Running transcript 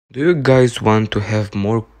Do you guys want to have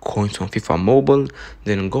more coins on FIFA Mobile?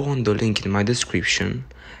 Then go on the link in my description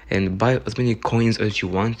and buy as many coins as you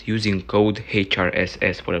want using code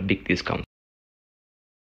HRSS for a big discount.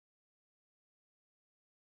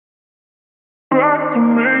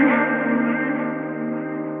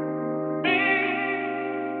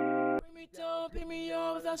 Pick me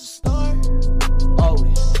up, that's a start.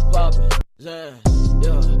 Always poppin', yeah.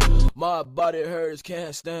 My body hurts,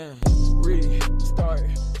 can't stand. Restart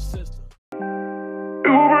system. You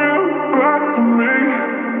bring back to me.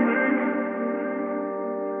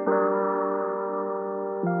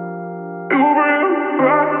 You bring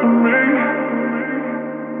back to me.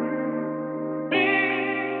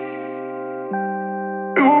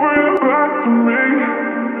 You bring back to me.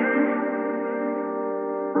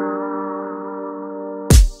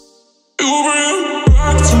 You bring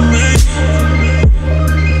back to me.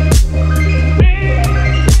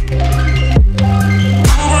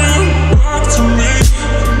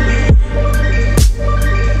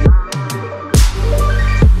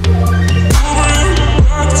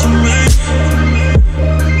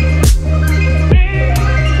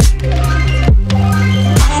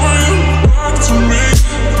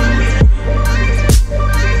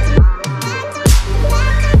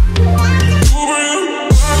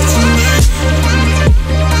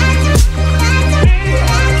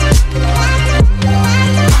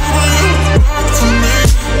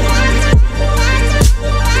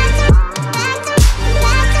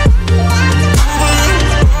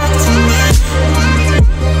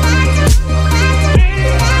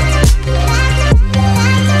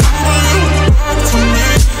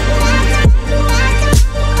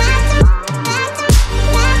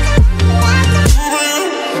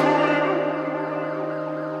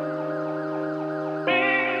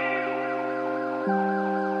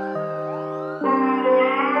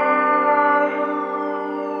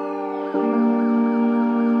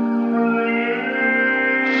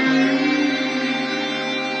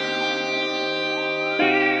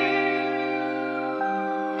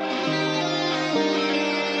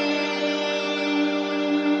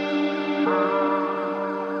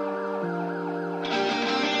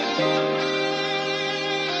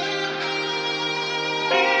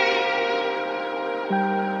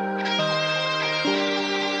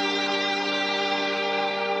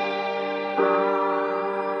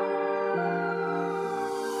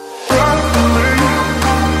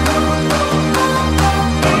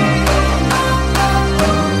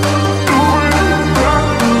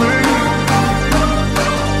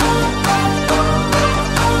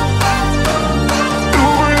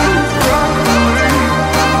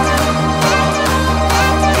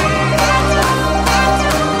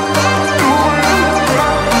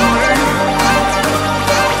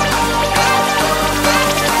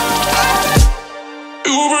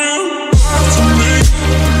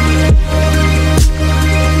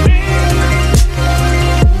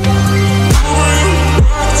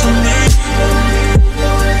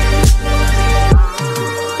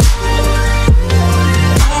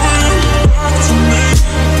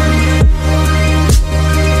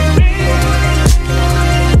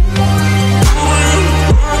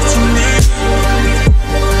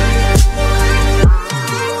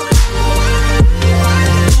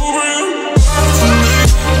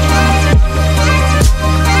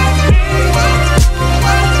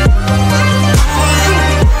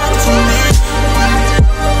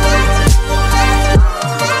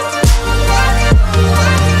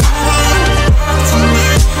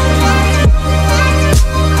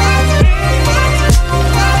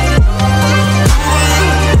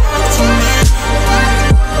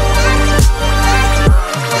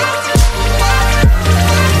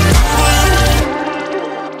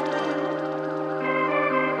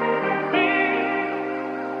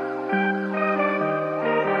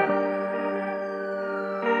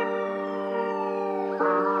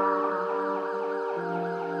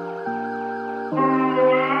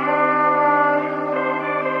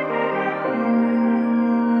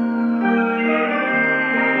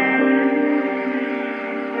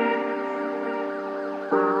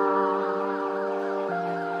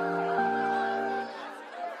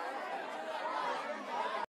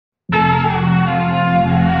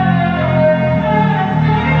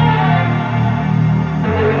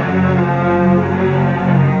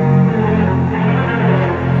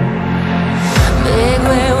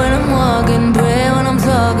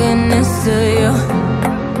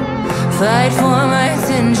 Fight for my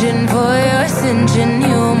attention, for your ascension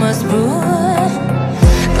you must prove.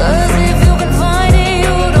 'Cause if